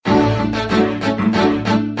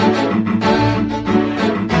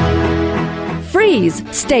please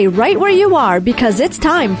stay right where you are because it's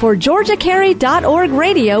time for GeorgiaCarry.org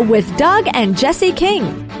Radio with Doug and Jesse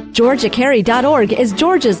King. GeorgiaCarry.org is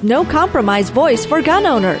Georgia's no-compromise voice for gun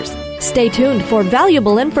owners. Stay tuned for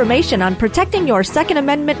valuable information on protecting your Second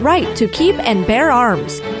Amendment right to keep and bear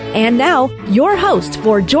arms. And now, your host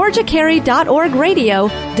for GeorgiaCarry.org Radio,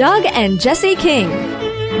 Doug and Jesse King.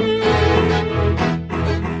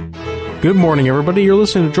 Good morning, everybody. You're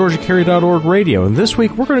listening to GeorgiaCarry.org Radio, and this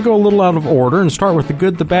week we're going to go a little out of order and start with the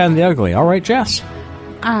good, the bad, and the ugly. All right, Jess?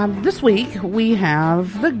 This week we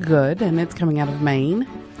have the good, and it's coming out of Maine.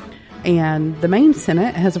 And the Maine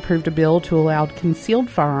Senate has approved a bill to allow concealed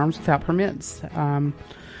firearms without permits.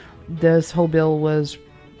 This whole bill was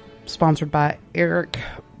sponsored by Eric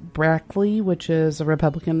Brackley, which is a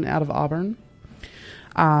Republican out of Auburn.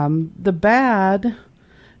 The bad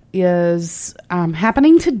is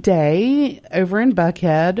happening today over in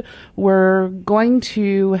Buckhead. We're going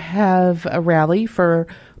to have a rally for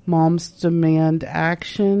Moms Demand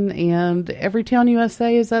Action, and Everytown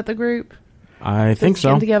USA, is that the group? I think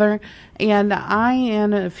so. Together, and I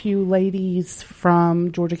and a few ladies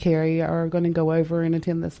from Georgia Carry are going to go over and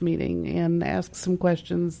attend this meeting and ask some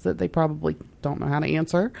questions that they probably don't know how to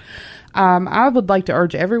answer. I would like to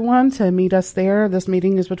urge everyone to meet us there. This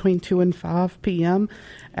meeting is between 2 and 5 p.m.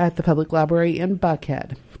 at the Public Library in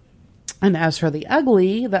Buckhead. And as for the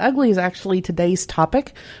ugly is actually today's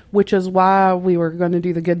topic, which is why we were going to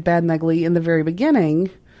do the good, bad, and ugly in the very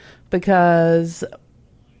beginning, because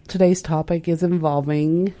today's topic is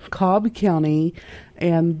involving Cobb County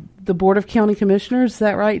and the Board of County Commissioners. Is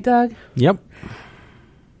that right, Doug? Yep.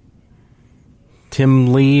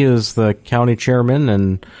 Tim Lee is the county chairman,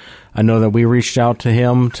 and I know that we reached out to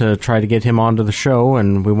him to try to get him onto the show,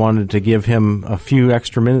 and we wanted to give him a few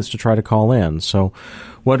extra minutes to try to call in. So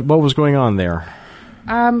what was going on there?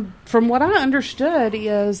 From what I understood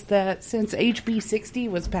is that since HB 60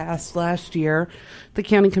 was passed last year, the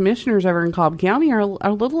county commissioners over in Cobb County are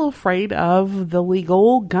a little afraid of the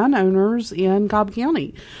legal gun owners in Cobb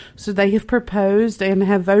County. So they have proposed and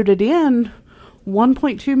have voted in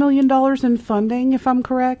 $1.2 million in funding, if I'm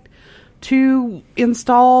correct, to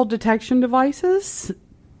install detection devices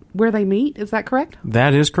where they meet. Is that correct?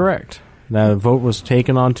 That is correct. The vote was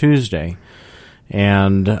taken on Tuesday,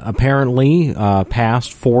 and apparently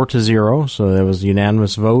passed 4-0. So there was a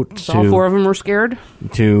unanimous vote. So all four of them were scared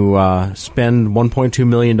to spend $1.2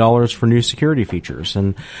 million for new security features.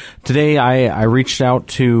 And today I reached out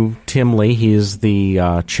to Tim Lee. He is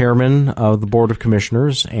the chairman of the Board of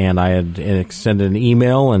Commissioners, and I had extended an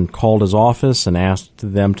email and called his office and asked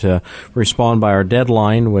them to respond by our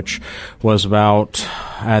deadline, which was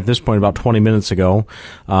at this point about 20 minutes ago.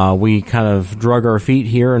 We kind of drug our feet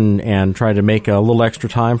here and tried to make a little extra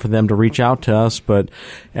time for them to reach out to us, but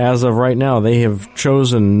as of right now, they have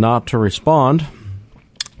chosen not to respond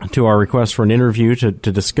to our request for an interview to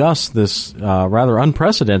discuss this rather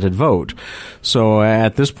unprecedented vote. So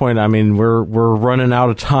at this point, I mean, we're running out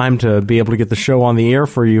of time to be able to get the show on the air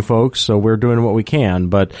for you folks, so we're doing what we can.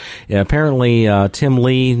 But apparently Tim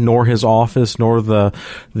Lee, nor his office, nor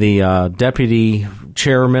the deputy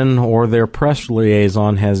chairman or their press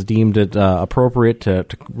liaison has deemed it appropriate to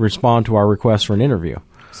respond to our request for an interview.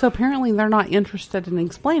 So apparently they're not interested in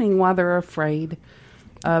explaining why they're afraid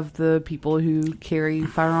of the people who carry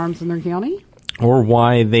firearms in their county? Or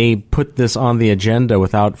why they put this on the agenda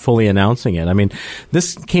without fully announcing it. I mean,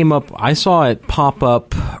 this came up, I saw it pop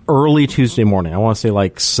up early Tuesday morning. I want to say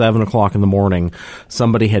like 7 o'clock in the morning.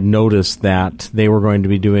 Somebody had noticed that they were going to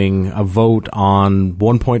be doing a vote on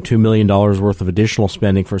 $1.2 million worth of additional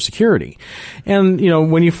spending for security. And, you know,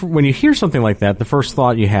 when you hear something like that, the first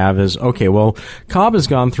thought you have is, okay, well, Cobb has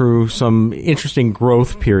gone through some interesting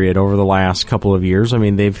growth period over the last couple of years. I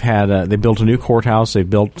mean, they built a new courthouse, they've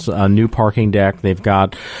built a new parking deck, they've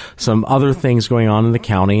got some other things going on in the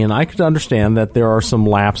county, and I could understand that there are some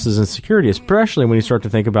lapses in security, especially when you start to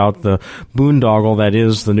think about the boondoggle that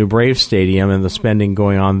is the new Braves Stadium and the spending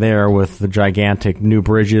going on there with the gigantic new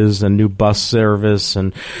bridges and new bus service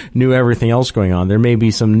and new everything else going on. There may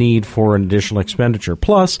be some need for an additional expenditure.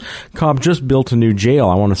 Plus, Cobb just built a new jail,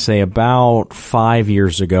 I want to say about 5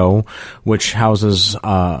 years ago, which houses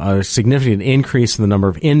a significant increase in the number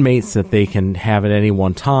of inmates that they can have at any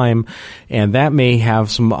one time, and that may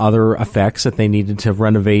have some other effects that they needed to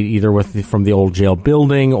renovate either from the old jail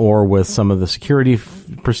building or with some of the security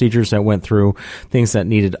procedures that went through, things that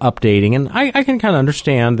needed updating. And I can kind of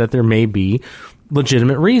understand that there may be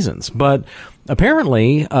legitimate reasons. But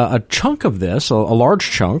apparently a chunk of this, a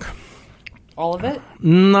large chunk, all of it?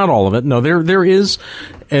 Not all of it. No, there is,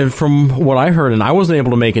 and from what I heard, and I wasn't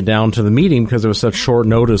able to make it down to the meeting because there was such short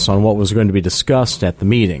notice on what was going to be discussed at the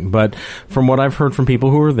meeting. But from what I've heard from people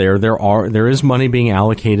who are there is money being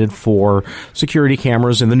allocated for security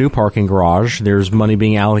cameras in the new parking garage. There's money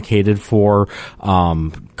being allocated for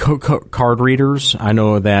card readers. I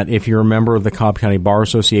know that if you're a member of the Cobb County Bar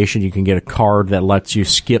Association, you can get a card that lets you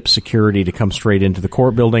skip security to come straight into the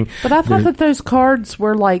court building. But I thought that those cards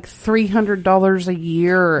were like $300 a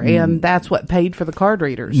year, and that's what paid for the card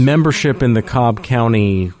readers. Membership in the Cobb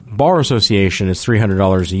County Bar Association is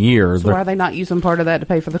 $300 a year. So why are they not using part of that to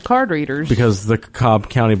pay for the card readers? Because the Cobb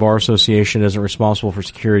County Bar Association isn't responsible for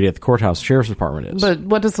security at the courthouse. The Sheriff's Department is. But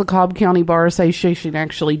what does the Cobb County Bar Association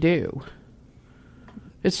actually do?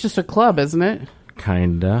 It's just a club, isn't it?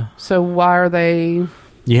 Kinda. So why are they...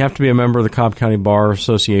 You have to be a member of the Cobb County Bar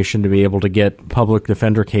Association to be able to get public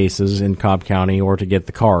defender cases in Cobb County or to get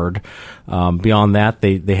the card. Beyond that,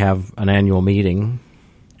 they have an annual meeting.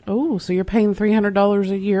 Oh, so you're paying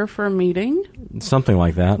 $300 a year for a meeting? Something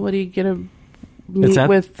like that. What do you get to meet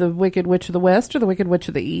with the Wicked Witch of the West or the Wicked Witch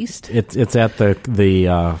of the East? It's at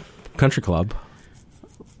the country club.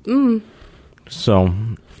 So...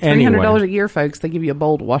 Anyway. $300 a year, folks. They give you a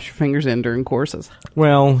bowl to wash your fingers in during courses.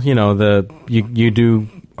 Well, you know,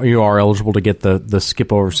 you are eligible to get the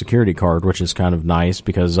skip over security card, which is kind of nice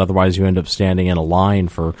because otherwise you end up standing in a line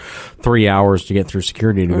for 3 hours to get through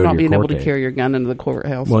security to go to your court date. Not being able to carry your gun into the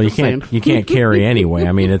courthouse. Well, you can't carry anyway.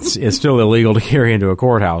 I mean, it's still illegal to carry into a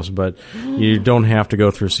courthouse, but you don't have to go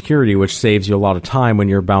through security, which saves you a lot of time when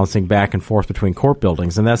you're bouncing back and forth between court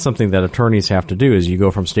buildings. And that's something that attorneys have to do is you go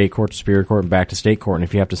from state court to superior court and back to state court. And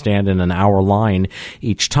if you have to stand in an hour line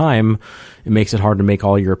each time, it makes it hard to make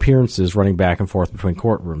all your appearances running back and forth between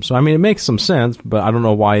courtrooms. So, I mean, it makes some sense, but I don't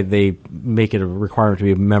know why they make it a requirement to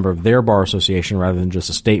be a member of their bar association rather than just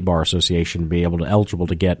a state bar association to be eligible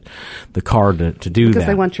to get the card to do that. Because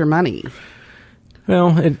they want your money.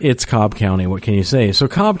 Well, it's Cobb County. What can you say? So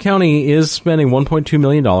Cobb County is spending $1.2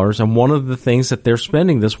 million, and one of the things that they're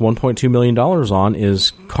spending this $1.2 million on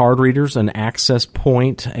is card readers, an access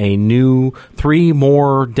point, a new 3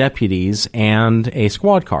 more deputies, and a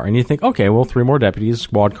squad car. And you think, okay, well, 3 more deputies,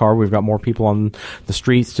 squad car, we've got more people on the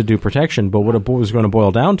streets to do protection. But what it was going to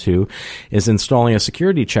boil down to is installing a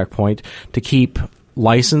security checkpoint to keep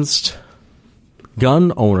licensed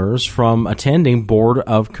gun owners from attending Board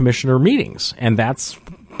of Commissioner meetings. And that's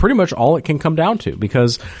pretty much all it can come down to,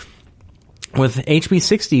 because with HB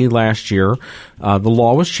 60 last year, the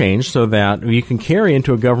law was changed so that you can carry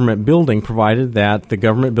into a government building provided that the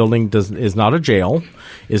government building is not a jail,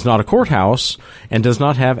 is not a courthouse, and does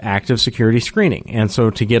not have active security screening. And so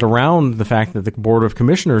to get around the fact that the Board of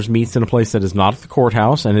Commissioners meets in a place that is not the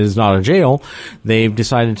courthouse and is not a jail, they've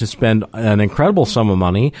decided to spend an incredible sum of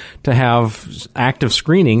money to have active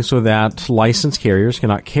screening so that licensed carriers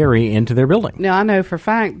cannot carry into their building. Now, I know for a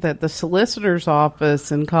fact that the solicitor's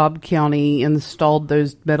office in Cobb County installed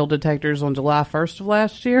those metal detectors on July 1st of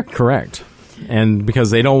last year. Correct. And because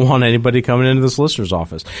they don't want anybody coming into the solicitor's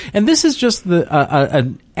office. And this is just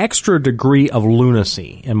an extra degree of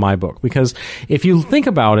lunacy in my book. Because if you think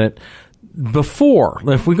about it,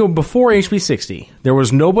 if we go before HB 60, there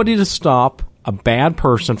was nobody to stop a bad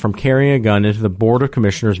person from carrying a gun into the Board of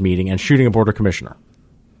Commissioners meeting and shooting a Board of Commissioner.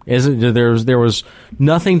 There was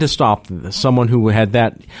nothing to stop someone who had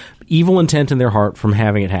that evil intent in their heart from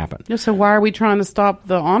having it happen. Yeah, so why are we trying to stop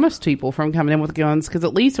the honest people from coming in with guns? Because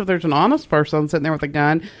at least if there's an honest person sitting there with a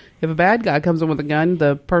gun, if a bad guy comes in with a gun,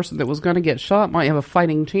 the person that was going to get shot might have a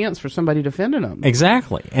fighting chance for somebody defending them.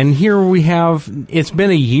 Exactly. And here we have, it's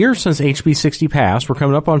been a year since HB 60 passed. We're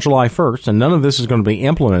coming up on July 1st, and none of this is going to be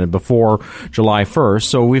implemented before July 1st.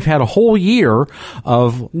 So we've had a whole year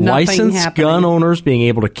of licensed gun owners being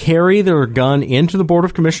able to carry their gun into the Board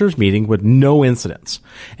of Commissioners meeting with no incidents.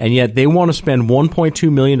 And yet they want to spend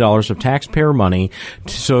 $1.2 million of taxpayer money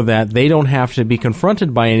so that they don't have to be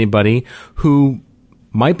confronted by anybody who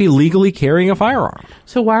might be legally carrying a firearm.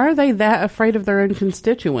 So why are they that afraid of their own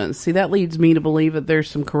constituents? See, that leads me to believe that there's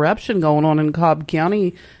some corruption going on in Cobb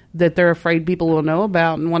County that they're afraid people will know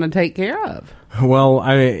about and want to take care of. Well,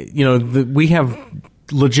 we have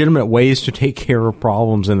legitimate ways to take care of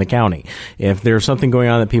problems in the county. If there's something going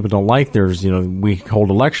on that people don't like, we hold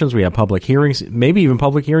elections, we have public hearings, maybe even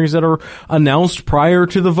public hearings that are announced prior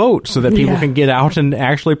to the vote so that people can get out and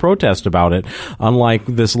actually protest about it, unlike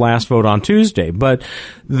this last vote on Tuesday. But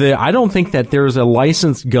I don't think that there's a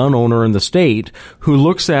licensed gun owner in the state who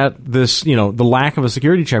looks at this, the lack of a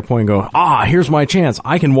security checkpoint and go, here's my chance.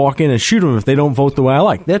 I can walk in and shoot them if they don't vote the way I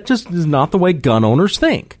like. That just is not the way gun owners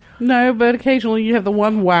think. No, but occasionally you have the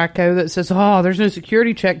one wacko that says, "Oh, there's no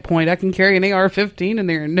security checkpoint. I can carry an AR-15 in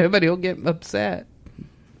there and nobody will get upset."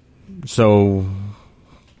 So,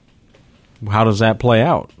 how does that play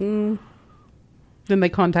out? Then they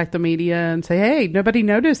contact the media and say, "Hey, nobody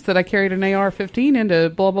noticed that I carried an AR-15 into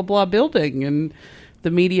blah, blah, blah building." And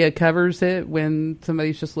the media covers it when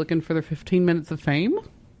somebody's just looking for their 15 minutes of fame.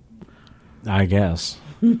 I guess.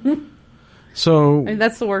 So, and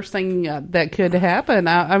that's the worst thing that could happen.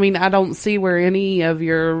 I mean, I don't see where any of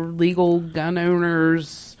your legal gun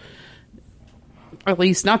owners, at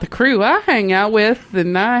least not the crew I hang out with,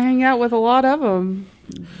 and I hang out with a lot of them,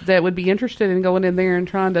 that would be interested in going in there and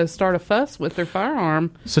trying to start a fuss with their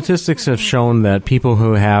firearm. Statistics have shown that people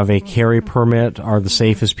who have a carry permit are the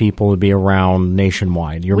safest people to be around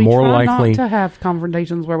nationwide. We try not to have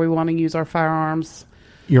confrontations where we want to use our firearms.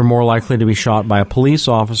 You're more likely to be shot by a police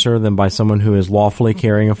officer than by someone who is lawfully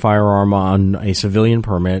carrying a firearm on a civilian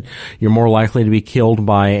permit. You're more likely to be killed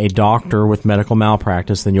by a doctor with medical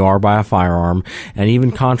malpractice than you are by a firearm. And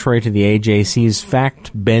even contrary to the AJC's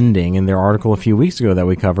fact bending in their article a few weeks ago that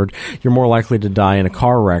we covered, you're more likely to die in a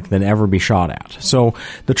car wreck than ever be shot at. So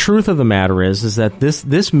the truth of the matter is that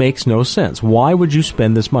this makes no sense. Why would you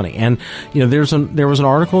spend this money? And there was an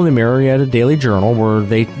article in the Marietta Daily Journal where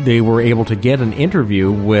they were able to get an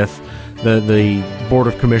interview with the Board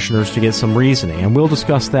of Commissioners to get some reasoning. And we'll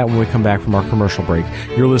discuss that when we come back from our commercial break.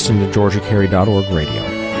 You're listening to GeorgiaCarry.org radio.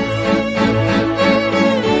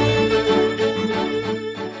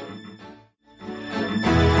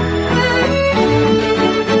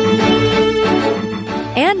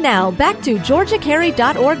 And now, back to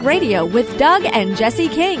GeorgiaCarry.org radio with Doug and Jesse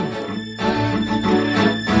King.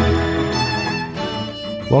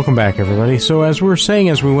 Welcome back, everybody. So as we were saying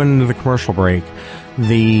as we went into the commercial break,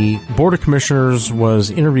 the Board of Commissioners was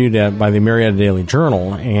interviewed by the Marietta Daily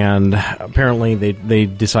Journal, and apparently they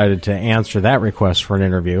decided to answer that request for an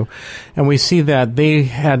interview. And we see that they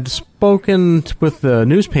had spoken with the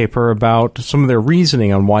newspaper about some of their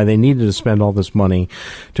reasoning on why they needed to spend all this money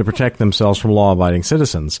to protect themselves from law-abiding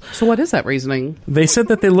citizens. So what is that reasoning? They said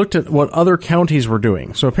that they looked at what other counties were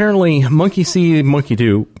doing. So apparently monkey see, monkey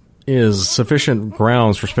do is sufficient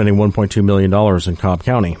grounds for spending $1.2 million in Cobb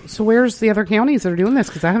County. So where's the other counties that are doing this?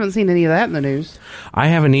 Because I haven't seen any of that in the news. I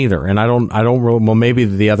haven't either, and I don't. Well, maybe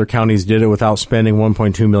the other counties did it without spending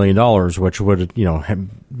 $1.2 million, which would,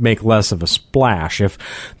 make less of a splash. If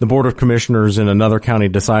the Board of Commissioners in another county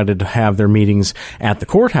decided to have their meetings at the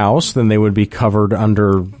courthouse, then they would be covered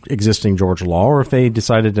under existing Georgia law. Or if they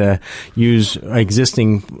decided to use an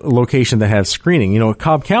existing location that has screening,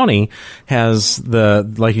 Cobb County has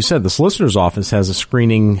like you said, the solicitor's office has a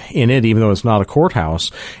screening in it, even though it's not a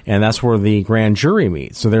courthouse, and that's where the grand jury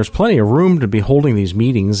meets. So there's plenty of room to be holding these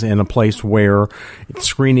meetings in a place where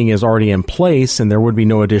screening is already in place and there would be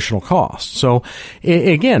no additional cost. So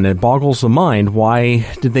again, it boggles the mind. Why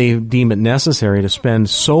did they deem it necessary to spend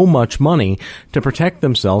so much money to protect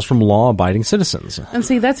themselves from law-abiding citizens? And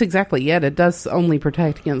see, that's exactly it. It does only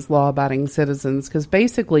protect against law-abiding citizens, because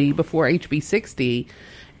basically before HB 60,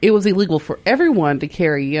 it was illegal for everyone to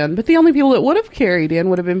carry in, but the only people that would have carried in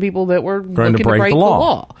would have been people that were looking to break the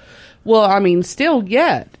law. Well, I mean, still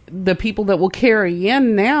yet, the people that will carry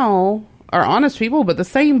in now are honest people, but the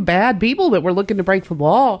same bad people that were looking to break the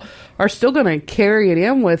law are still going to carry it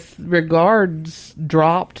in with regards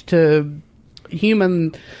dropped to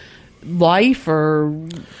human life or...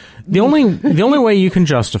 The only way you can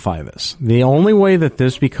justify this, the only way that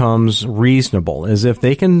this becomes reasonable is if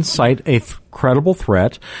they can cite a credible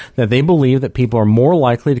threat that they believe that people are more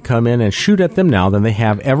likely to come in and shoot at them now than they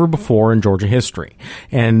have ever before in Georgia history.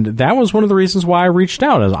 And that was one of the reasons why I reached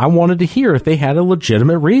out. Is I wanted to hear if they had a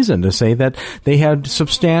legitimate reason to say that they had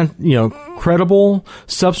credible,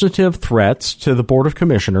 substantive threats to the Board of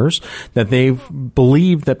Commissioners, that they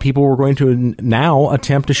believed that people were going to now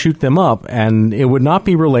attempt to shoot them up, and it would not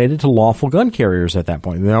be related to lawful gun carriers at that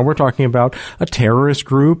point. Now we're talking about a terrorist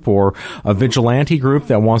group or a vigilante group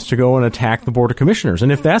that wants to go and attack the Board of Commissioners.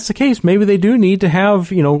 And if that's the case, maybe they do need to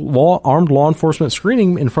have, armed law enforcement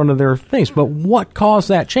screening in front of their things. But what caused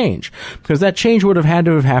that change? Because that change would have had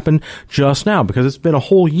to have happened just now, because it's been a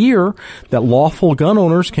whole year that lawful gun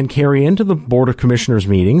owners can carry into the Board of Commissioners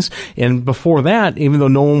meetings. And before that, even though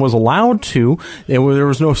no one was allowed to, there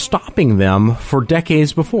was no stopping them for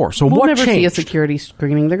decades before. So what changed? We'll never see a security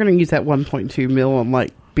screening. They're going to use that $1.2 million on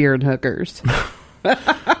like beer and hookers.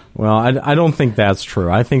 Well, I don't think that's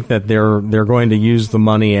true. I think that they're going to use the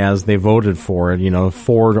money as they voted for it.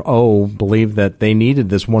 4-0 believed that they needed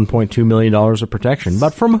this $1.2 million of protection.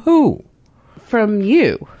 But from who? From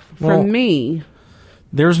you. From me.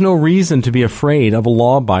 There's no reason to be afraid of a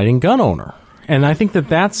law-abiding gun owner. And I think that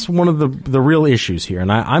that's one of the real issues here.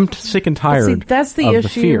 And I'm sick and tired. That's the of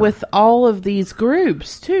issue the fear. with all of these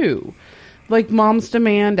groups too. Like Moms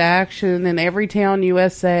Demand Action and Everytown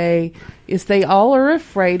USA, is they all are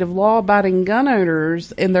afraid of law-abiding gun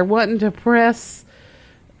owners, and they're wanting to press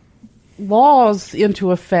laws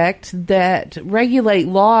into effect that regulate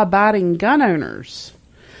law-abiding gun owners.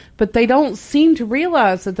 But they don't seem to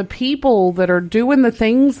realize that the people that are doing the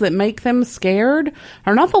things that make them scared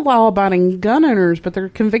are not the law-abiding gun owners, but they're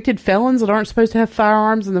convicted felons that aren't supposed to have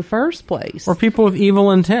firearms in the first place. Or people with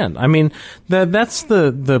evil intent. I mean, that's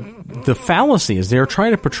the fallacy, is they're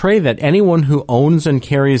trying to portray that anyone who owns and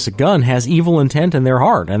carries a gun has evil intent in their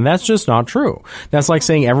heart, and that's just not true. That's like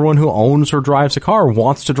saying everyone who owns or drives a car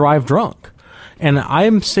wants to drive drunk. And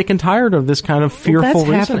I'm sick and tired of this kind of fearful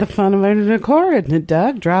reasoning. That's half of the fun of owning a car, isn't it,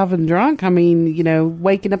 Doug? Driving drunk. I mean,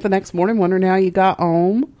 waking up the next morning wondering how you got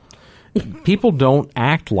home. People don't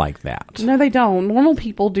act like that. No, they don't. Normal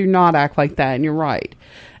people do not act like that, and you're right.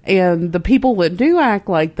 And the people that do act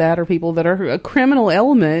like that are people that are a criminal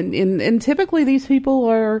element, and typically these people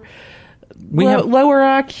are lower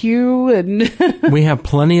IQ. And we have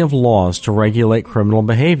plenty of laws to regulate criminal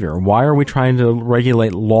behavior. Why are we trying to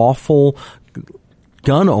regulate lawful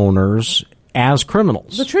gun owners as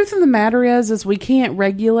criminals? The truth of the matter is we can't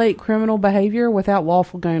regulate criminal behavior without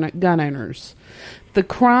lawful gun owners. The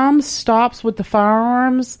crime stops with the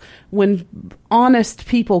firearms when honest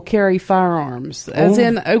people carry firearms. As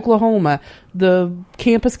in Oklahoma, the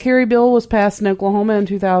campus carry bill was passed in Oklahoma in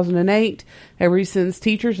 2008. Ever since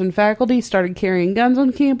teachers and faculty started carrying guns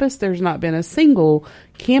on campus, there's not been a single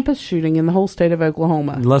campus shooting in the whole state of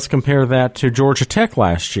Oklahoma. Let's compare that to Georgia Tech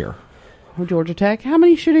last year. Georgia Tech? How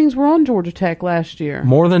many shootings were on Georgia Tech last year?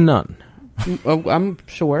 More than none. I'm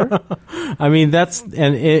sure. I mean,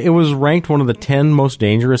 it was ranked one of the 10 most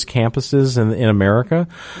dangerous campuses in America.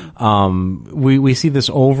 We see this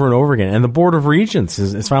over and over again. And the Board of Regents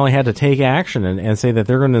has finally had to take action and say that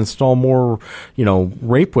they're going to install more,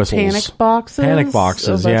 rape whistles. Panic boxes? Panic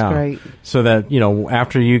boxes, that's great. So that,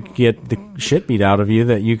 after you get the shit beat out of you,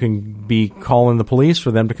 that you can be calling the police for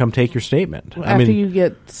them to come take your statement. After you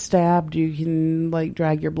get stabbed, you can,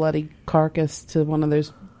 drag your bloody carcass to one of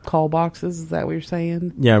those call boxes. Is that what you're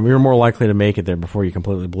saying? Yeah, you're more likely to make it there before you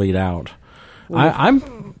completely bleed out.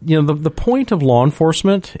 The point of law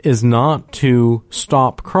enforcement is not to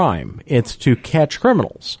stop crime. It's to catch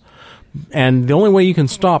criminals. And the only way you can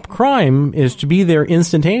stop crime is to be there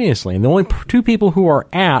instantaneously. And the only two people who are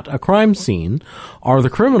at a crime scene are the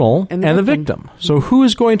criminal and the victim. So who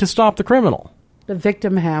is going to stop the criminal? The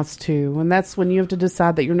victim has to. And that's when you have to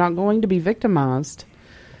decide that you're not going to be victimized.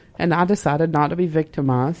 And I decided not to be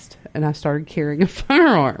victimized, and I started carrying a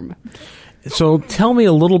firearm. So tell me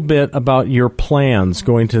a little bit about your plans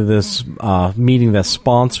going to this meeting that's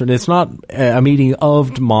sponsored. It's not a meeting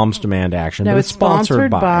of Moms Demand Action, but it's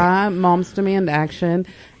sponsored by Moms Demand Action,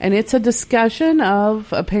 and it's a discussion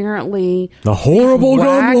of apparently the horrible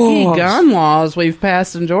gun laws we've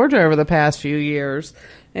passed in Georgia over the past few years.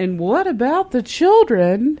 And what about the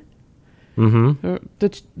children? Mm-hmm.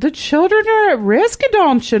 The children are at risk,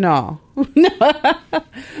 don't you know?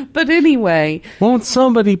 But anyway. Won't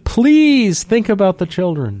somebody please think about the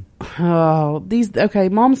children?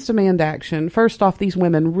 Moms Demand Action. First off, these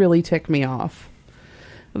women really tick me off.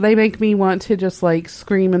 They make me want to just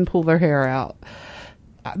scream and pull their hair out.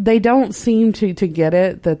 They don't seem to get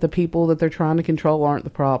it that the people that they're trying to control aren't the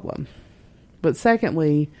problem. But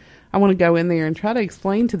secondly, I want to go in there and try to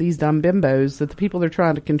explain to these dumb bimbos that the people they're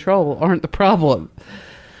trying to control aren't the problem.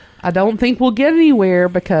 I don't think we'll get anywhere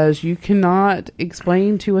because you cannot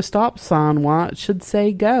explain to a stop sign why it should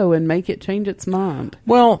say go and make it change its mind.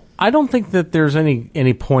 Well, I don't think that there's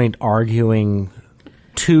any point arguing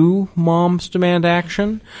to Moms Demand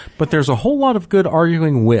Action, but there's a whole lot of good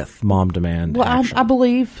arguing with Mom Demand Action. I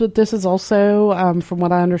believe that this is also, from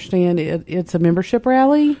what I understand, it's a membership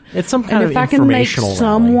rally. It's some kind of informational rally. And if I can make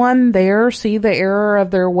someone there see the error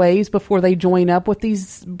of their ways before they join up with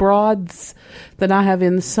these broads, then I have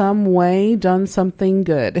in some way done something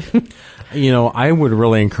good. I would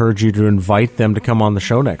really encourage you to invite them to come on the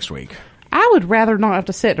show next week. I would rather not have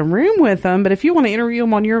to sit in a room with them, but if you want to interview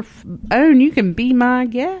them on your own, you can be my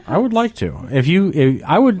guest. I would like to.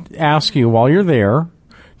 I would ask you while you're there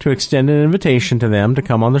to extend an invitation to them to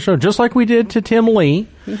come on the show, just like we did to Tim Lee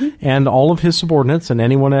and all of his subordinates and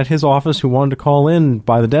anyone at his office who wanted to call in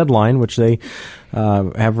by the deadline, which they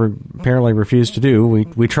have apparently refused to do.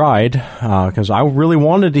 We tried because I really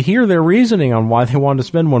wanted to hear their reasoning on why they wanted to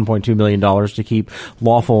spend $1.2 million to keep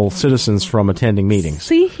lawful citizens from attending meetings.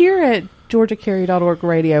 See, here at GeorgiaCarry.org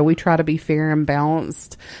radio, we try to be fair and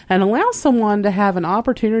balanced and allow someone to have an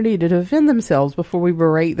opportunity to defend themselves before we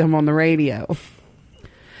berate them on the radio.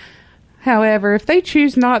 However, if they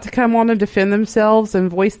choose not to come on and defend themselves and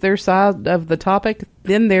voice their side of the topic,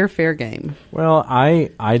 then they're fair game. Well,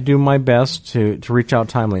 I do my best to reach out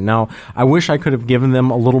timely. Now, I wish I could have given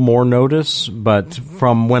them a little more notice, but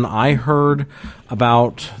from when I heard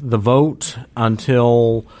about the vote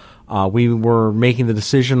until we were making the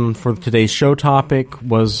decision for today's show topic,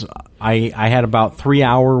 was I had about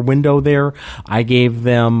 3-hour window there. I gave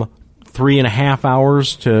them 3.5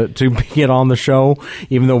 hours to get on the show,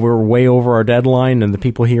 even though we were way over our deadline and the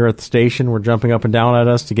people here at the station were jumping up and down at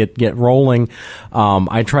us to get rolling.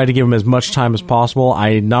 I tried to give them as much time as possible.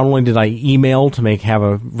 Not only did I email to have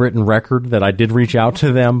a written record that I did reach out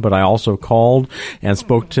to them, but I also called and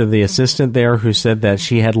spoke to the assistant there who said that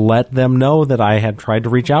she had let them know that I had tried to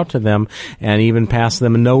reach out to them and even passed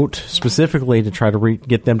them a note specifically to try to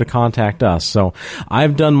get them to contact us. So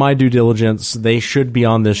I've done my due diligence. They should be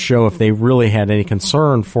on this show if they really had any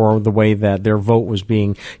concern for the way that their vote was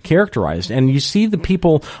being characterized. And you see the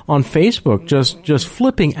people on Facebook just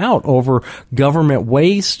flipping out over government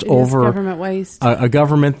waste, over government waste. A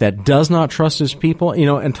government that does not trust its people.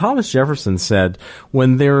 And Thomas Jefferson said,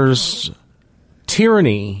 when there's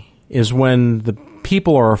tyranny is when the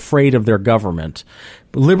people are afraid of their government.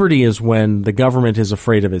 Liberty is when the government is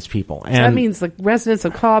afraid of its people. And so that means the residents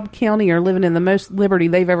of Cobb County are living in the most liberty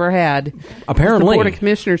they've ever had. Apparently. The Board of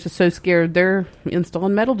Commissioners is so scared they're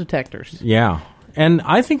installing metal detectors. Yeah. And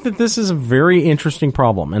I think that this is a very interesting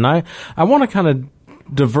problem. And I want to kind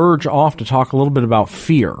of diverge off to talk a little bit about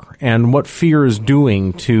fear and what fear is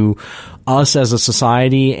doing to us as a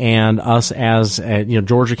society and us as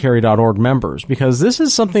GeorgiaCarry.org members, because this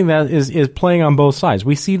is something that is playing on both sides.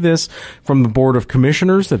 We see this from the Board of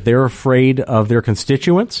Commissioners, that they're afraid of their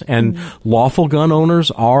constituents, and lawful gun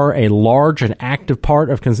owners are a large and active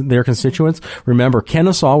part of their constituents. Remember,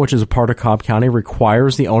 Kennesaw, which is a part of Cobb County,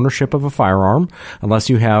 requires the ownership of a firearm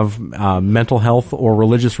unless you have mental health or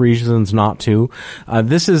religious reasons not to.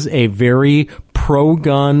 This is a very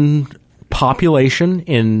pro-gun population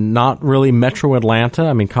in not really metro Atlanta.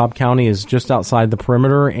 I mean, Cobb County is just outside the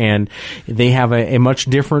perimeter, and they have a much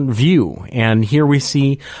different view. And here we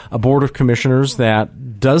see a Board of Commissioners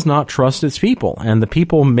that does not trust its people, and the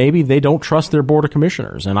people, maybe they don't trust their Board of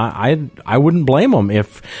Commissioners. And I wouldn't blame them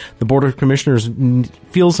if the Board of Commissioners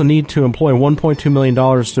feels the need to employ $1.2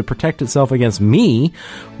 million to protect itself against me.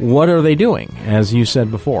 What are they doing, as you said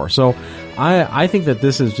before? So I think that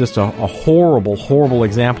this is just a horrible, horrible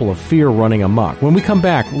example of fear running amok. When we come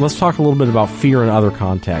back, let's talk a little bit about fear in other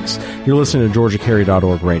contexts. You're listening to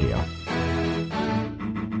GeorgiaCarry.org radio.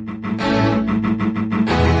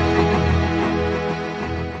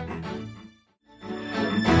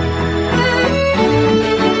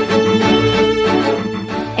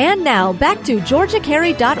 And now, back to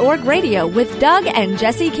GeorgiaCarry.org radio with Doug and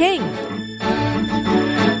Jesse King.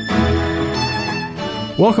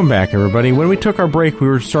 Welcome back, everybody. When we took our break, we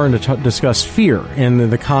were starting to discuss fear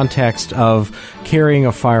in the context of carrying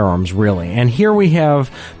of firearms, really. And here we've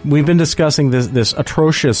been discussing this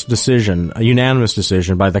atrocious decision, a unanimous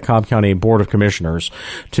decision by the Cobb County Board of Commissioners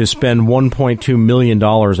to spend $1.2 million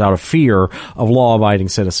out of fear of law-abiding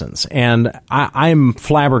citizens. And I'm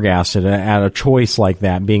flabbergasted at a choice like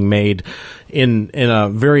that being made in a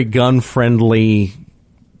very gun-friendly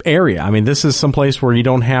area. I mean, this is some place where you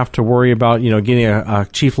don't have to worry about, getting a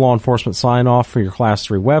chief law enforcement sign-off for your Class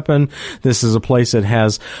 3 weapon. This is a place that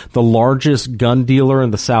has the largest gun dealer in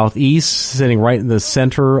the Southeast, sitting right in the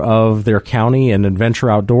center of their county and Adventure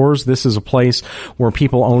Outdoors. This is a place where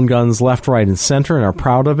people own guns left, right, and center and are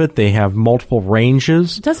proud of it. They have multiple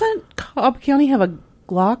ranges. Doesn't Cobb County have a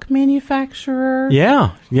Glock manufacturer?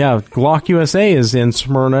 Yeah. Glock USA is in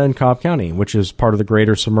Smyrna and Cobb County, which is part of the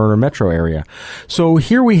greater Smyrna metro area. So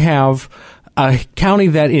here we have a county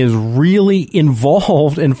that is really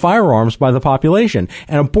involved in firearms by the population,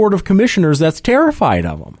 and a Board of Commissioners that's terrified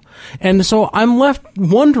of them. And so I'm left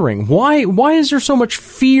wondering, why is there so much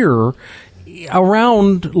fear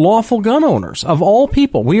around lawful gun owners? Of all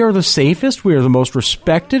people, we are the safest, we are the most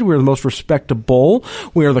respected, we are the most respectable,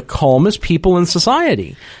 we are the calmest people in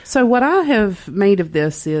society. So what I have made of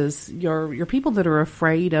this is your people that are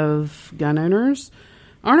afraid of gun owners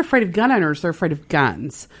aren't afraid of gun owners, they're afraid of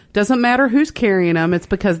guns. Doesn't matter who's carrying them, it's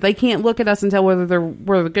because they can't look at us and tell whether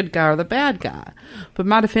we're the good guy or the bad guy. But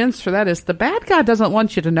my defense for that is the bad guy doesn't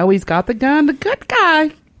want you to know he's got the gun. The good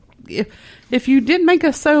guy, if you didn't make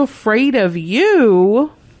us so afraid of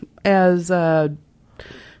you as a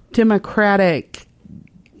democratic,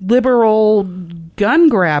 liberal gun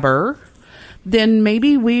grabber, then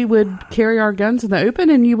maybe we would carry our guns in the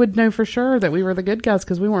open and you would know for sure that we were the good guys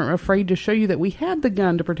because we weren't afraid to show you that we had the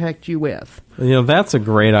gun to protect you with. That's a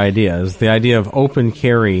great idea, is the idea of open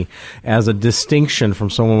carry as a distinction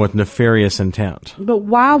from someone with nefarious intent. But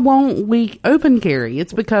why won't we open carry?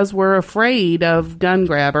 It's because we're afraid of gun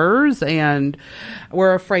grabbers and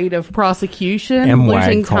we're afraid of prosecution, and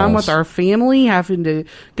losing time with our family, having to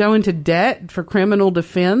go into debt for criminal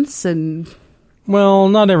defense and... Well,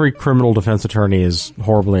 not every criminal defense attorney is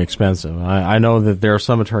horribly expensive. I know that there are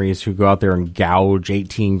some attorneys who go out there and gouge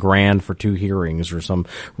 $18,000 for 2 hearings or some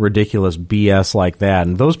ridiculous BS like that,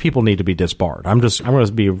 and those people need to be disbarred. I'm going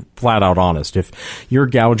to be flat out honest. If you're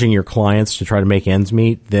gouging your clients to try to make ends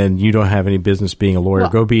meet, then you don't have any business being a lawyer.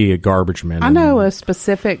 Go be a garbage man. I know a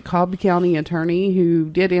specific Cobb County attorney who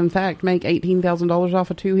did, in fact, make $18,000 off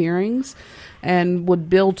of 2 hearings and would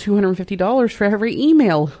bill $250 for every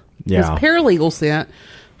email. His paralegal sent.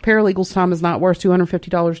 Paralegal's time is not worth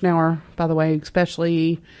 $250 an hour, by the way,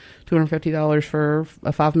 especially $250 for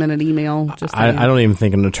a 5-minute email. I don't even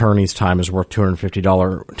think an attorney's time is worth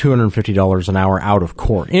 $250 an hour out of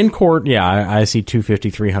court. In court, I see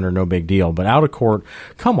 $250, $300, no big deal. But out of court,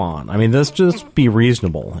 come on. I mean, let's just be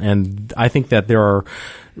reasonable. And I think that there are,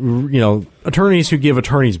 attorneys who give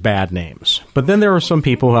attorneys bad names. But then there are some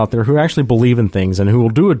people out there who actually believe in things and who will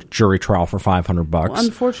do a jury trial for $500. Well,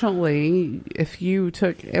 unfortunately, if you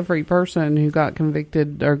took every person who got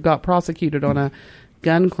convicted or got prosecuted on a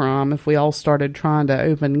gun crime, if we all started trying to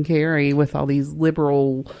open carry with all these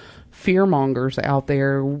liberal fearmongers out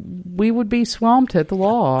there, we would be swamped at the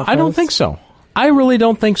law. I don't think so. I really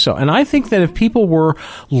don't think so. And I think that if people were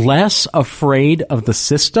less afraid of the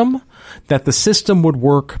system, that the system would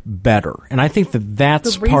work better. And I think that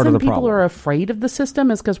that's part of the problem. The reason people are afraid of the system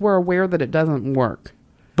is because we're aware that it doesn't work.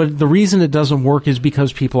 But the reason it doesn't work is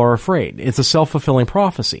because people are afraid. It's a self-fulfilling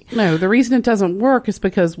prophecy. No, the reason it doesn't work is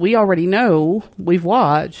because we already know, we've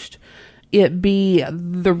watched it be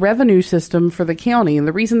the revenue system for the county. And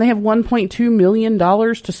the reason they have $1.2 million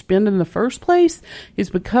to spend in the first place is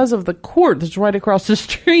because of the court that's right across the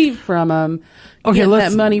street from them. Okay,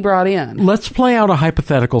 that money brought in. Let's play out a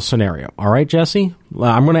hypothetical scenario. All right, Jesse?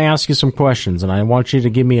 I'm going to ask you some questions, and I want you to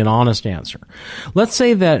give me an honest answer. Let's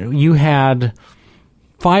say that you had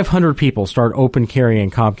 500 people start open carry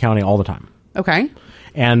in Cobb County all the time. Okay.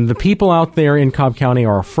 And the people out there in Cobb County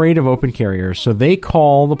are afraid of open carriers, so they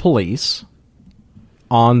call the police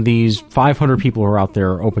on these 500 people who are out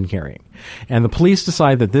there open carrying. And the police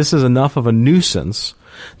decide that this is enough of a nuisance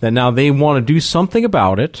that now they want to do something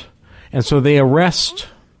about it, and so they arrest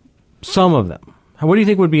some of them. What do you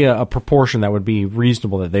think would be a proportion that would be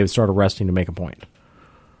reasonable that they would start arresting to make a point?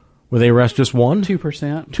 Would they arrest just one?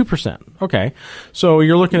 2%. 2%. Okay. So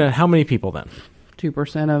you're looking at how many people then?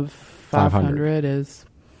 2% of 500 is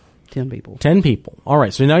 10 people. 10 people. All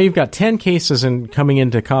right. So now you've got 10 cases coming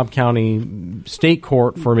into Cobb County State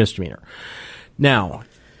Court for a misdemeanor. Now,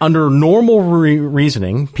 under normal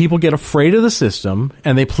reasoning, people get afraid of the system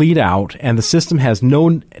and they plead out, and the system has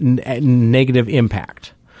no negative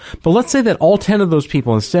impact. But let's say that all 10 of those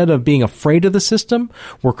people, instead of being afraid of the system,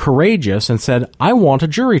 were courageous and said, I want a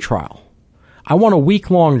jury trial. I want a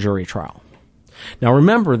week-long jury trial. Now,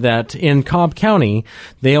 remember that in Cobb County,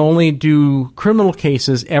 they only do criminal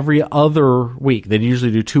cases every other week. They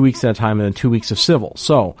usually do 2 weeks at a time and then 2 weeks of civil.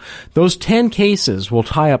 So those 10 cases will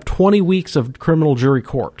tie up 20 weeks of criminal jury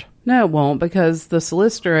court. No, it won't, because the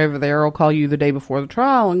solicitor over there will call you the day before the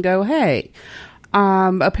trial and go, hey,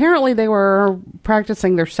 apparently they were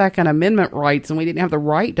practicing their Second Amendment rights and we didn't have the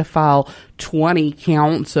right to file 20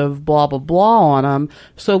 counts of blah, blah, blah on them.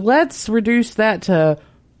 So let's reduce that to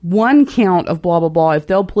 1 count of blah, blah, blah. If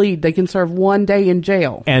they'll plead, they can serve 1 day in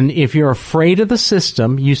jail. And if you're afraid of the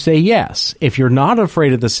system, you say yes. If you're not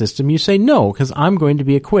afraid of the system, you say no, because I'm going to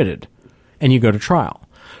be acquitted. And you go to trial.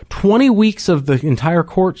 20 weeks of the entire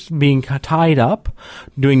court being tied up,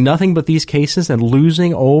 doing nothing but these cases and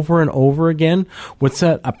losing over and over again would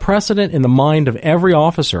set a precedent in the mind of every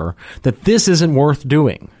officer that this isn't worth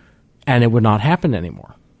doing. And it would not happen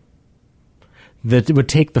anymore. That it would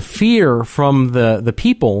take the fear from the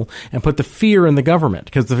people and put the fear in the government,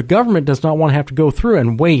 because the government does not want to have to go through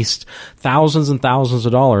and waste thousands and thousands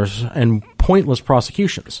of dollars and pointless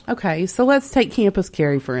prosecutions. Okay, so let's take campus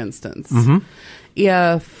carry, for instance. Mm-hmm.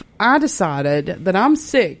 If I decided that I'm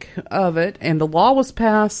sick of it and the law was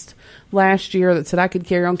passed last year that said I could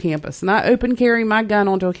carry on campus, and I open carry my gun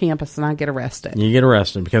onto a campus and I get arrested. You get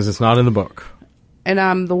arrested because it's not in the book. And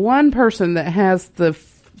I'm the one person that has the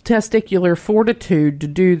testicular fortitude to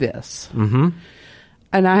do this. Mm-hmm.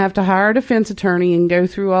 And I have to hire a defense attorney and go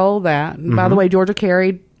through all that. And by the way, Georgia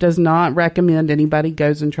Carry does not recommend anybody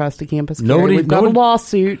goes and tries to campus carry. We've got a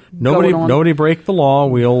lawsuit going on. Nobody break the law.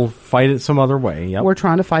 We'll fight it some other way. Yep. We're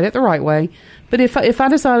trying to fight it the right way. But if I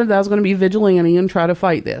decided that I was going to be vigilante and try to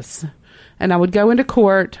fight this, and I would go into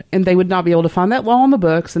court, and they would not be able to find that law on the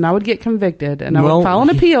books, and I would get convicted, and I would file an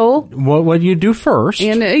appeal. What you do first?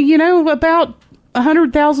 And, about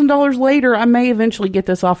 $100,000 later, I may eventually get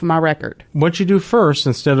this off of my record. What you do first,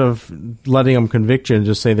 instead of letting them convict you and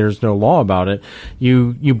just say there's no law about it,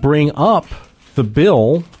 you bring up the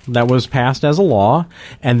bill that was passed as a law,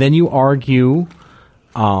 and then you argue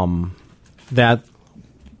that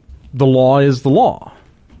the law is the law,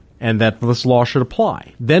 and that this law should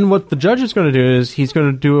apply. Then what the judge is going to do is he's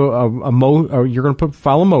going to do you're going to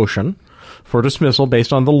file a motion for dismissal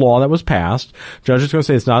based on the law that was passed. Judge is going to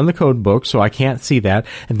say it's not in the code book, so I can't see that.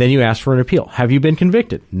 And then you ask for an appeal. Have you been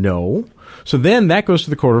convicted? No. So then that goes to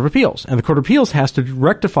the Court of Appeals, and the Court of Appeals has to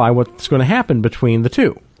rectify what's going to happen between the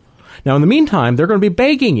two. Now, in the meantime, they're going to be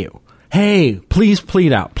begging you, hey, please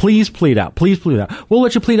plead out. Please plead out. Please plead out. We'll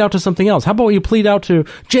let you plead out to something else. How about you plead out to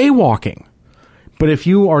jaywalking? But if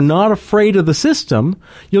you are not afraid of the system,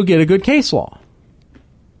 you'll get a good case law.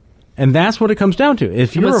 And that's what it comes down to.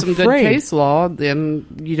 If you're afraid, good case law, then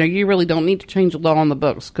you really don't need to change the law on the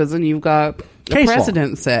books, because then you've got a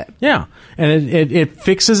precedent set. Yeah, and it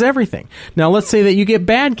fixes everything. Now, let's say that you get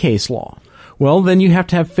bad case law. Well, then you have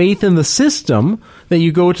to have faith in the system that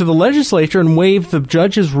you go to the legislature and wave the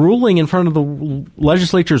judge's ruling in front of the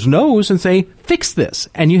legislature's nose and say, fix this.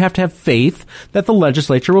 And you have to have faith that the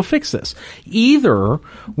legislature will fix this. Either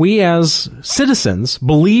we as citizens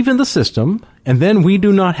believe in the system, and then we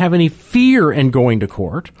do not have any fear in going to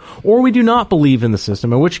court, or we do not believe in the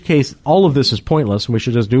system, in which case all of this is pointless and we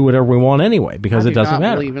should just do whatever we want anyway, because it doesn't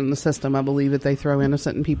matter. I believe in the system. I believe that they throw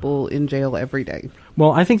innocent people in jail every day.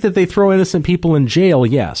 Well, I think that they throw innocent people in jail,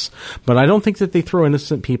 yes, but I don't think that they throw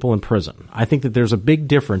innocent people in prison. I think that there's a big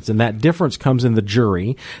difference, and that difference comes in the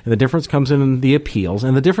jury, and the difference comes in the appeals,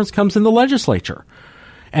 and the difference comes in the legislature.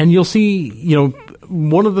 And you'll see,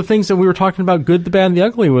 one of the things that we were talking about, good, the bad, and the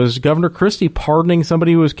ugly, was Governor Christie pardoning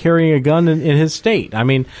somebody who was carrying a gun in his state. I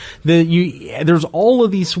mean, there's all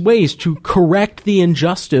of these ways to correct the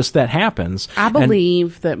injustice that happens. I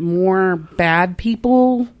believe that more bad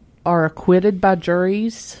people are acquitted by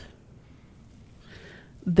juries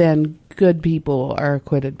than good people are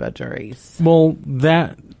acquitted by juries. Well,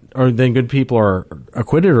 then good people are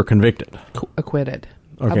acquitted or convicted? Acquitted.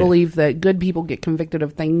 Okay. I believe that good people get convicted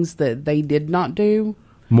of things that they did not do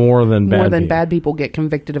more than bad people get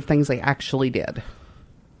convicted of things they actually did.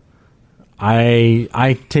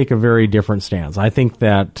 I take a very different stance. I think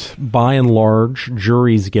that by and large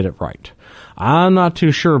juries get it right. I'm not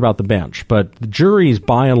too sure about the bench, but the juries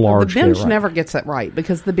by and large get it right. The bench never gets it right,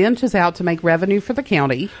 because the bench is out to make revenue for the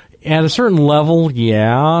county. At a certain level,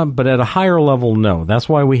 yeah, but at a higher level, no. That's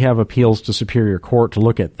why we have appeals to Superior Court to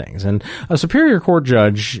look at things. And a Superior Court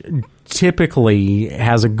judge typically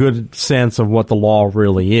has a good sense of what the law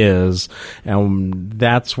really is, and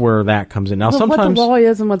that's where that comes in. Now, sometimes what the law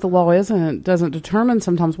is and what the law isn't doesn't determine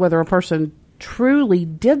sometimes whether a person truly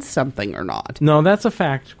did something or not. No, that's a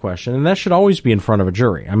fact question, and that should always be in front of a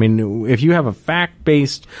jury. I mean, if you have a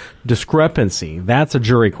fact-based discrepancy, that's a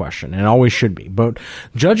jury question, and always should be. But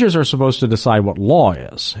judges are supposed to decide what law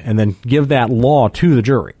is, and then give that law to the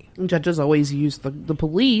jury. And judges always use the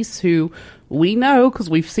police, who we know,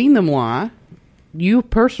 because we've seen them lie. You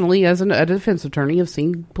personally, as a defense attorney, have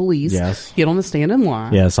seen police get on the stand and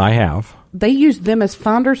lie. Yes, I have. They use them as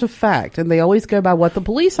finders of fact, and they always go by what the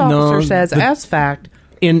police officer says as fact.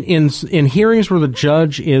 In hearings where the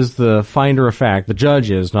judge is the finder of fact, the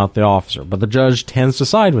judge is, not the officer, but the judge tends to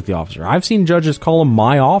side with the officer. I've seen judges call them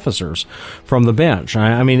my officers from the bench.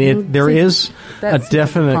 I mean, there is a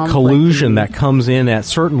definite collusion that comes in at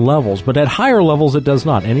certain levels, but at higher levels it does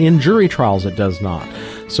not, and in jury trials it does not.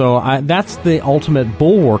 So that's the ultimate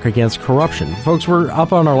bulwark against corruption. Folks, we're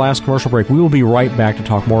up on our last commercial break. We will be right back to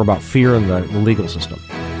talk more about fear in the legal system.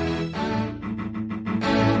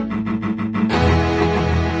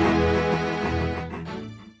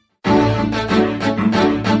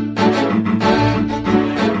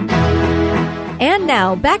 And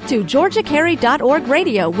now, back to GeorgiaCarry.org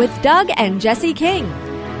Radio with Doug and Jesse King.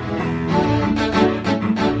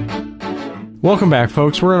 Welcome back,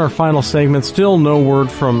 folks. We're in our final segment. Still no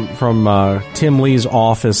word from Tim Lee's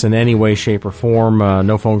office in any way, shape, or form.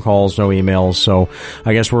 No phone calls, no emails. So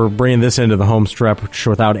I guess we're bringing this into the home stretch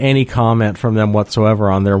without any comment from them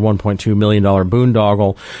whatsoever on their $1.2 million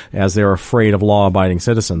boondoggle, as they're afraid of law-abiding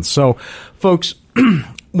citizens. So, folks,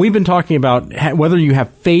 we've been talking about whether you have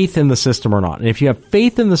faith in the system or not. And if you have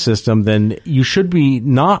faith in the system, then you should be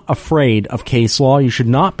not afraid of case law. You should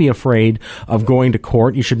not be afraid of going to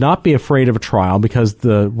court. You should not be afraid of a trial, because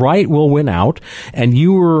the right will win out and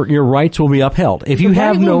your rights will be upheld. If you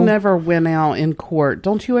have will never win out in court.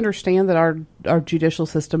 Don't you understand that our judicial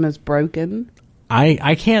system is broken?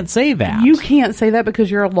 I can't say that. You can't say that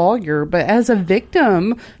because you're a lawyer, but as a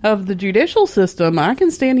victim of the judicial system, I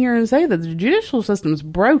can stand here and say that the judicial system is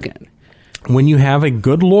broken. When you have a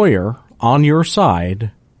good lawyer on your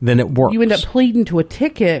side, then it works. You end up pleading to a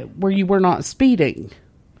ticket where you were not speeding.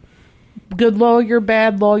 Good lawyer,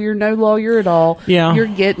 bad lawyer, no lawyer at all. Yeah. You're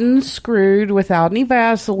getting screwed without any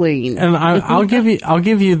Vaseline. And I'll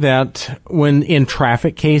give you that when in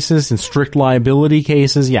traffic cases and strict liability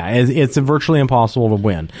cases, yeah, it's virtually impossible to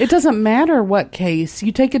win. It doesn't matter what case.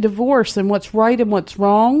 You take a divorce and what's right and what's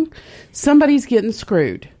wrong, somebody's getting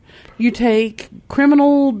screwed. You take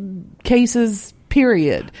criminal cases,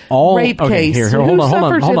 period. Rape case. Here, Who hold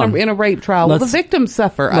suffers on. in a rape trial? Well, the victims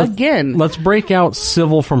suffer again. Let's break out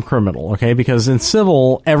civil from criminal, okay? Because in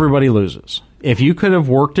civil, everybody loses. If you could have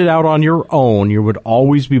worked it out on your own, you would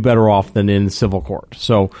always be better off than in civil court.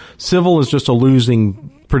 So civil is just a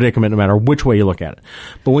losing predicament no matter which way you look at it.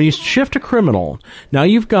 But when you shift to criminal, now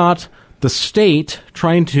you've got the state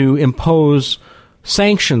trying to impose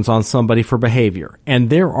sanctions on somebody for behavior. And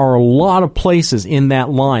there are a lot of places in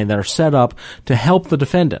that line that are set up to help the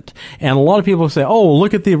defendant. And a lot of people say, oh,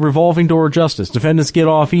 look at the revolving door of justice. Defendants get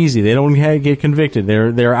off easy. They don't get convicted.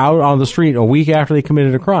 They're out on the street a week after they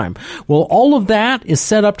committed a crime. Well, all of that is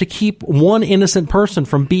set up to keep one innocent person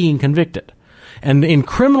from being convicted. And in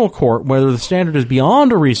criminal court, whether the standard is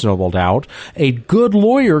beyond a reasonable doubt, a good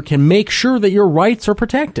lawyer can make sure that your rights are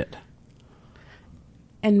protected.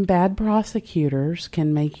 And bad prosecutors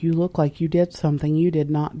can make you look like you did something you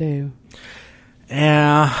did not do.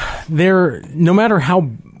 They're, no matter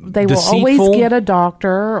how they deceitful, will always get a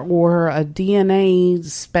doctor or a DNA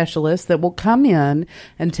specialist that will come in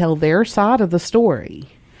and tell their side of the story.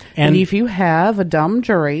 And if you have a dumb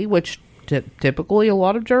jury, which typically a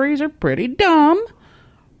lot of juries are pretty dumb.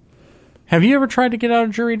 Have you ever tried to get out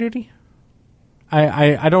of jury duty?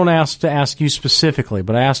 I don't ask to ask you specifically,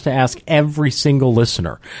 but I ask to ask every single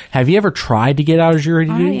listener. Have you ever tried to get out of jury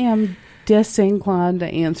duty? I am disinclined to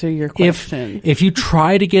answer your question. If you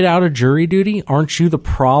try to get out of jury duty, aren't you the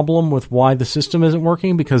problem with why the system isn't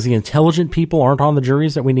working? Because the intelligent people aren't on the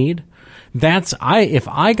juries that we need? If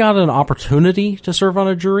I got an opportunity to serve on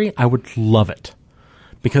a jury, I would love it.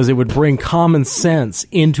 Because it would bring common sense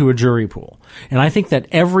into a jury pool. And I think that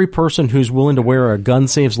every person who's willing to wear a gun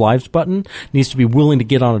saves lives button needs to be willing to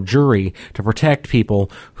get on a jury to protect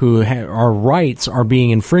people who our rights are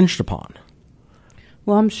being infringed upon.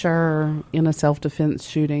 Well, I'm sure in a self-defense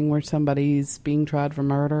shooting where somebody's being tried for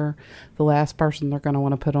murder, the last person they're going to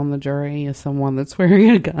want to put on the jury is someone that's wearing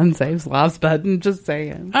a gun saves lives button. Just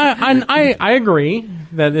saying. I agree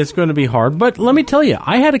that it's going to be hard, but let me tell you,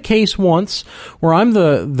 I had a case once where I'm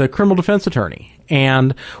the criminal defense attorney,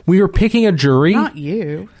 and we were picking a jury. Not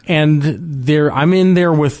you. And I'm in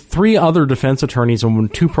there with 3 other defense attorneys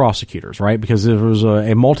and 2 prosecutors, right? Because there was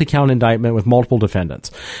a multi-count indictment with multiple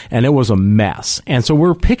defendants, and it was a mess. And so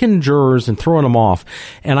we're picking jurors and throwing them off.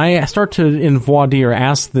 And I start to, in voir dire,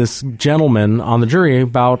 ask this gentleman on the jury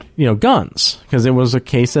about, guns, because it was a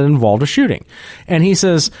case that involved a shooting. And he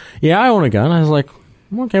says, yeah, I own a gun. I was like,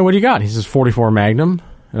 okay, what do you got? He says, 44 Magnum.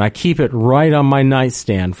 And I keep it right on my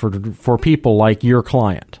nightstand for people like your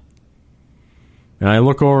client. And I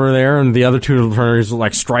look over there, and the other 2 attorneys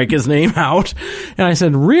strike his name out. And I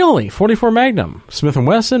said, really? 44 Magnum? Smith &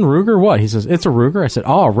 Wesson? Ruger? What? He says, it's a Ruger. I said,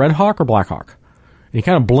 oh, Red Hawk or Black Hawk? And he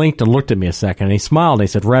kind of blinked and looked at me a second, and he smiled, and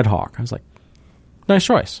he said, Red Hawk. I was like, nice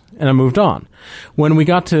choice. And I moved on. When we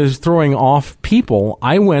got to throwing off people,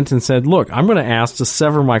 I went and said, look, I'm going to ask to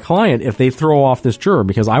sever my client if they throw off this juror,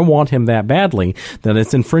 because I want him that badly that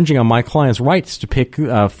it's infringing on my client's rights to pick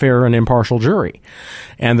a fair and impartial jury.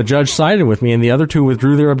 And the judge sided with me, and the other 2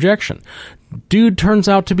 withdrew their objection. Dude turns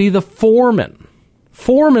out to be the foreman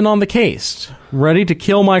on the case, ready to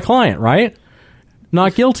kill my client, right?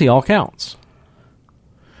 Not guilty, all counts.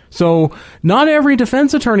 So not every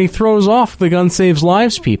defense attorney throws off the gun saves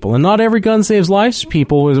lives people, and not every gun saves lives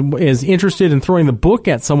people is interested in throwing the book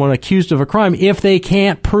at someone accused of a crime if they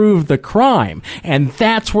can't prove the crime. And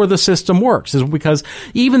that's where the system works, is because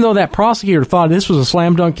even though that prosecutor thought this was a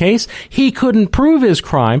slam dunk case, he couldn't prove his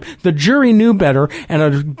crime. The jury knew better, and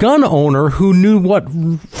a gun owner who knew what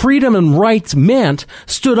freedom and rights meant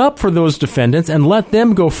stood up for those defendants and let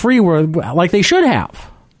them go free like they should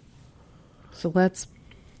have. So let's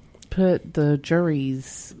put the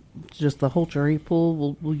jury's just the whole jury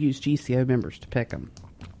pool, we'll use GCO members to pick them.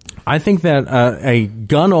 I think that a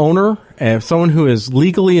gun owner, someone who is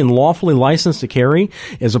legally and lawfully licensed to carry,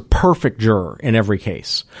 is a perfect juror in every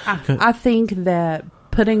case. I think that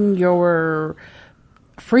putting your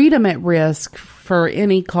freedom at risk for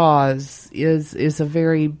any cause is a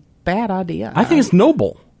very bad idea. I think it's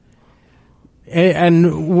noble.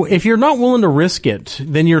 And if you're not willing to risk it,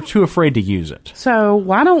 then you're too afraid to use it. So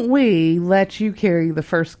why don't we let you carry the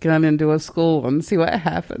first gun into a school and see what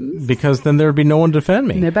happens? Because then there'd be no one to defend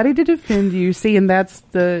me. Nobody to defend you. See, and that's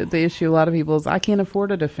the issue. A lot of people is I can't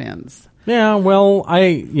afford a defense. Yeah, well,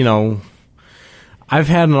 I've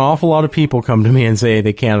had an awful lot of people come to me and say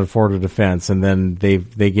they can't afford a defense, and then they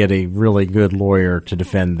get a really good lawyer to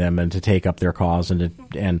defend them and to take up their cause.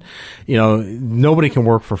 And nobody can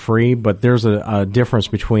work for free, but there's a difference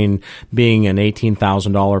between being an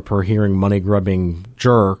 $18,000 per hearing money grubbing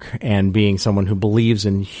jerk and being someone who believes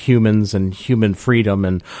in humans and human freedom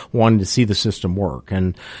and wanting to see the system work.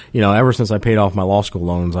 And ever since I paid off my law school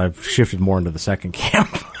loans, I've shifted more into the second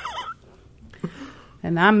camp.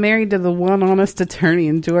 And I'm married to the one honest attorney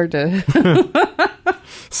in Georgia.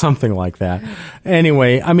 Something like that.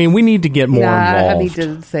 Anyway, I mean, we need to get more involved. I need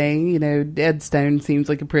to say, Ed Stone seems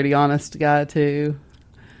like a pretty honest guy, too.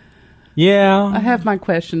 Yeah. I have my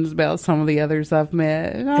questions about some of the others I've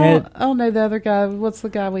met. I don't know the other guy. What's the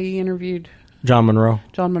guy we interviewed? John Monroe.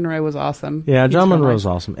 John Monroe was awesome. Yeah, John Monroe's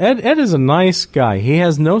awesome. Ed is a nice guy. He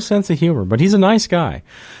has no sense of humor, but he's a nice guy.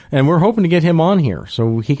 And we're hoping to get him on here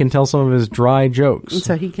so he can tell some of his dry jokes.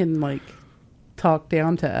 So he can, talk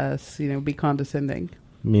down to us, be condescending.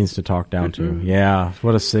 Means to talk down to. Yeah,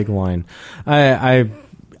 what a sig line.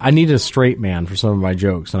 I need a straight man for some of my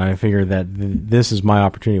jokes, and I figure that this is my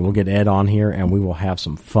opportunity. We'll get Ed on here, and we will have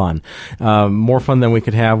some fun. More fun than we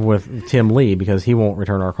could have with Tim Lee, because he won't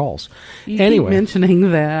return our calls. Keep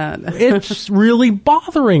mentioning that. It's really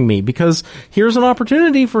bothering me, because here's an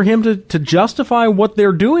opportunity for him to justify what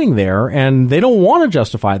they're doing there, and they don't want to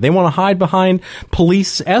justify it. They want to hide behind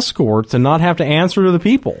police escorts and not have to answer to the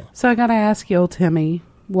people. So I got to ask you, old Timmy,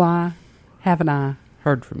 why haven't I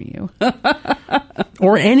heard from you?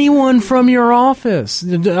 Or anyone from your office,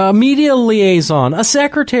 a media liaison, a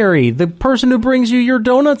secretary, the person who brings you your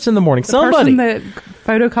donuts in the morning, somebody. The person that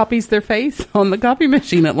photocopies their face on the copy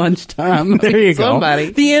machine at lunchtime. There you go. Somebody.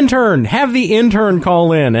 The intern. Have the intern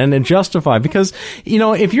call in and justify. Because,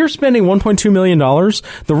 if you're spending $1.2 million,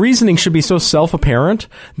 the reasoning should be so self-apparent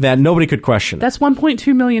that nobody could question it. That's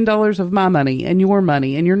 $1.2 million of my money and your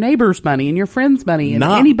money and your neighbor's money and your friend's money and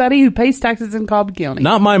anybody who pays taxes in Cobb County.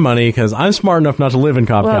 Not my money, because I'm smart enough not to live in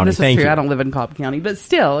Cobb County. This is true. I don't live in Cobb County. But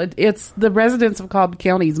still, it's the residents of Cobb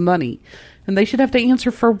County's money. And they should have to answer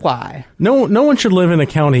for why. No one should live in a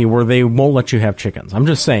county where they won't let you have chickens. I'm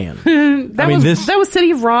just saying. That was City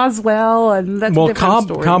of Roswell, and that's a different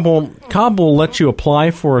story. Cobb will let you apply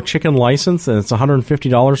for a chicken license, and it's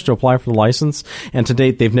 $150 to apply for the license. And to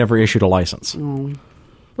date, they've never issued a license.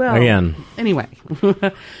 Well, again. Anyway,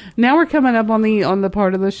 now we're coming up on the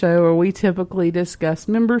part of the show where we typically discuss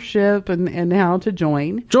membership and how to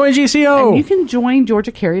join. Join GCO! And you can join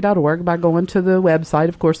GeorgiaCarry.org by going to the website.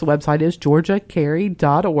 Of course, the website is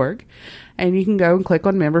GeorgiaCarry.org. And you can go and click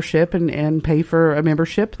on membership and pay for a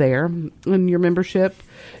membership there. And your membership,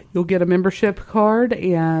 you'll get a membership card,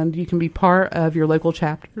 and you can be part of your local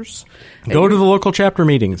chapters. Go to the local chapter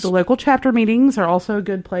meetings. The local chapter meetings are also a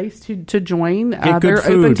good place to join. They're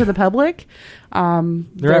open to the public.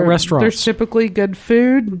 They're at restaurants. There's typically good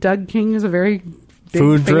food. Doug King is a very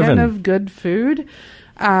big fan of good food.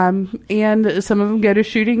 And some of them go to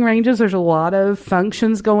shooting ranges. There's a lot of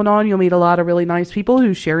functions going on. You'll meet a lot of really nice people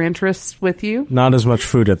who share interests with you. Not as much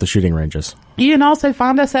food at the shooting ranges. You can also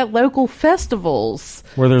find us at local festivals.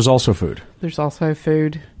 Where there's also food. There's also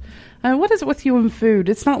food. What is it with you and food?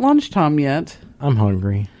 It's not lunchtime yet. I'm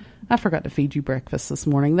hungry. I forgot to feed you breakfast this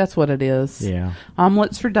morning. That's what it is. Yeah.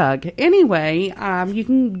 Omelets for Doug. Anyway, you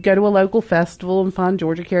can go to a local festival and find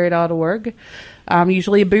GeorgiaCarry.org.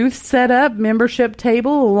 Usually a booth set up, membership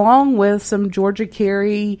table, along with some Georgia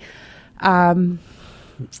Carry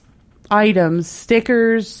items,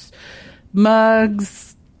 stickers,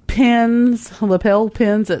 mugs, pins, lapel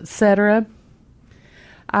pins, etc.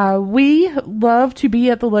 We love to be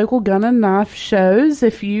at the local gun and knife shows.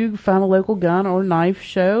 If you find a local gun or knife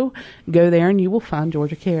show, go there and you will find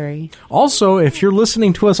Georgia Carry. Also, if you're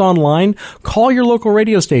listening to us online, call your local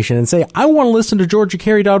radio station and say, I want to listen to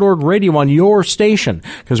GeorgiaCarry.org radio on your station,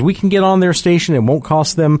 because we can get on their station. It won't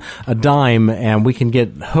cost them a dime, and we can get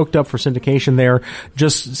hooked up for syndication there.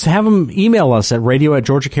 Just have them email us at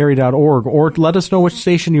radio@GeorgiaCarry.org, or let us know which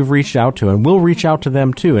station you've reached out to, and we'll reach out to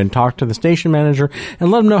them too and talk to the station manager and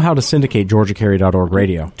let them know how to syndicate GeorgiaCarry.org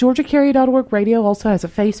radio. GeorgiaCarry.org radio also has a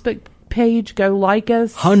Facebook page. Go like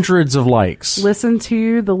us. Hundreds of likes. Listen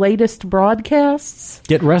to the latest broadcasts.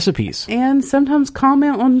 Get recipes. And sometimes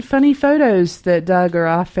comment on funny photos that Doug or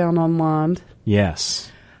I found online.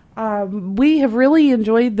 Yes. We have really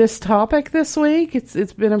enjoyed this topic this week.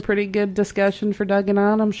 It's been a pretty good discussion for Doug and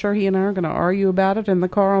I, and I'm sure he and I are going to argue about it in the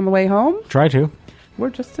car on the way home. Try to. We're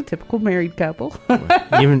just a typical married couple.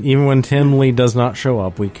 even when Tim Lee does not show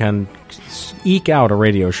up, we can eke out a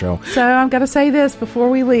radio show. So I've got to say this before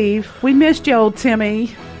we leave. We missed you, old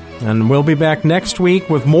Timmy. And we'll be back next week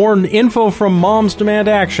with more info from Moms Demand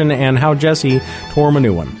Action and how Jesse tore him a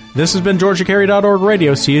new one. This has been GeorgiaCarry.org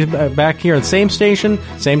radio. See you back here at the same station,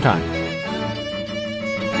 same time.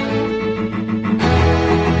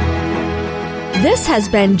 This has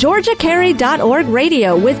been GeorgiaCarry.org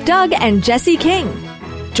radio with Doug and Jesse King.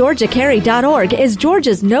 GeorgiaCarry.org is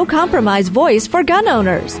Georgia's no-compromise voice for gun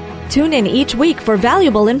owners. Tune in each week for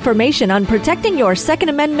valuable information on protecting your Second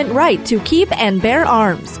Amendment right to keep and bear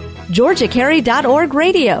arms. GeorgiaCarry.org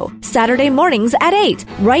radio, Saturday mornings at 8,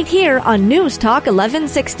 right here on News Talk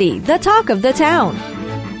 1160, the talk of the town.